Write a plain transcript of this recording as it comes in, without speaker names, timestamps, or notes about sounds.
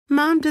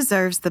Mom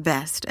deserves the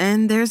best,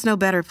 and there's no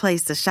better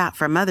place to shop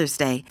for Mother's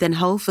Day than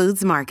Whole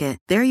Foods Market.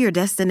 They're your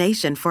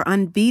destination for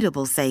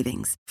unbeatable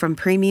savings, from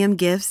premium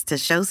gifts to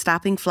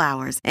show-stopping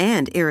flowers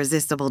and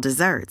irresistible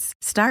desserts.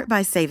 Start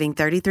by saving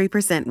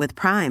 33% with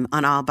Prime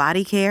on all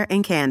body care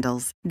and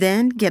candles.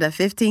 Then get a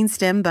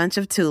 15-stem bunch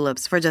of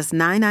tulips for just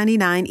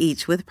 $9.99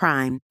 each with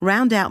Prime.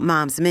 Round out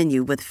Mom's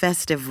menu with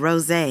festive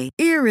rosé,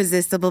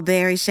 irresistible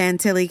berry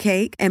chantilly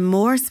cake, and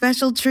more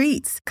special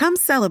treats. Come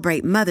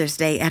celebrate Mother's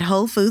Day at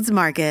Whole Foods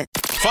Market.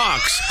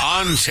 Fox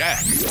on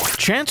Tech.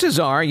 Chances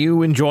are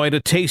you enjoyed a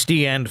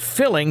tasty and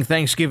filling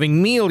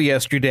Thanksgiving meal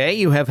yesterday.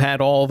 You have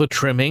had all the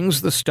trimmings,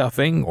 the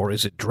stuffing, or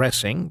is it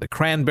dressing, the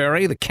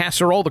cranberry, the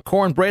casserole, the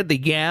cornbread, the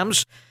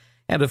yams,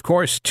 and of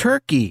course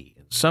turkey.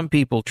 Some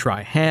people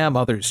try ham,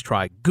 others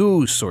try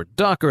goose or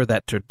duck or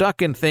that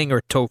turducken thing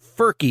or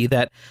tofurkey,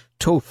 that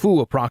tofu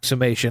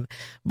approximation.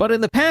 But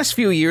in the past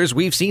few years,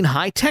 we've seen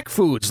high-tech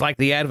foods like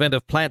the advent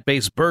of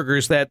plant-based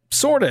burgers that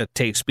sorta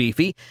taste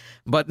beefy.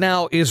 But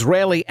now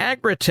Israeli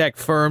agri-tech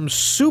firm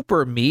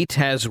Super Meat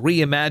has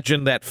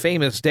reimagined that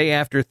famous day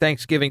after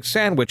Thanksgiving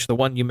sandwich, the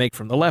one you make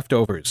from the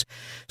leftovers.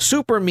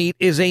 Super Meat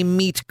is a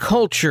meat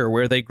culture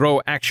where they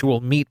grow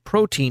actual meat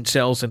protein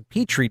cells in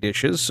petri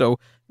dishes, so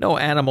no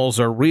animals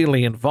are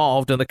really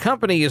involved, and the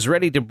company is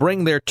ready to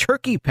bring their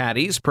turkey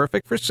patties,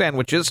 perfect for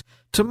sandwiches,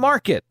 to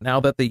market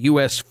now that the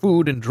U.S.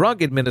 Food and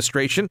Drug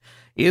Administration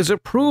is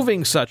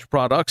approving such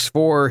products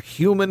for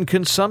human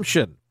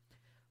consumption.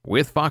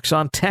 With Fox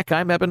on Tech,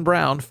 I'm Eben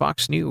Brown,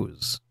 Fox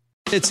News.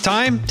 It's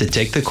time to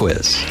take the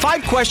quiz.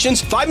 5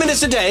 questions, 5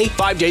 minutes a day,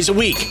 5 days a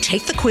week.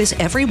 Take the quiz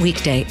every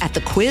weekday at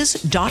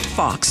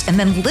thequiz.fox and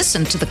then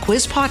listen to the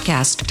quiz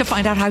podcast to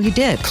find out how you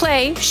did.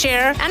 Play,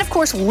 share, and of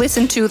course,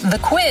 listen to the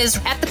quiz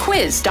at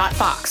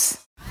thequiz.fox.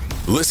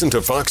 Listen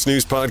to Fox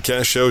News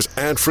Podcast shows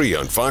ad-free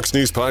on Fox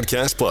News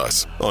Podcast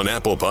Plus, on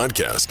Apple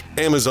Podcast,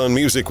 Amazon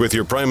Music with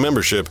your Prime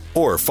membership,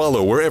 or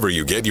follow wherever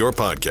you get your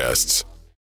podcasts.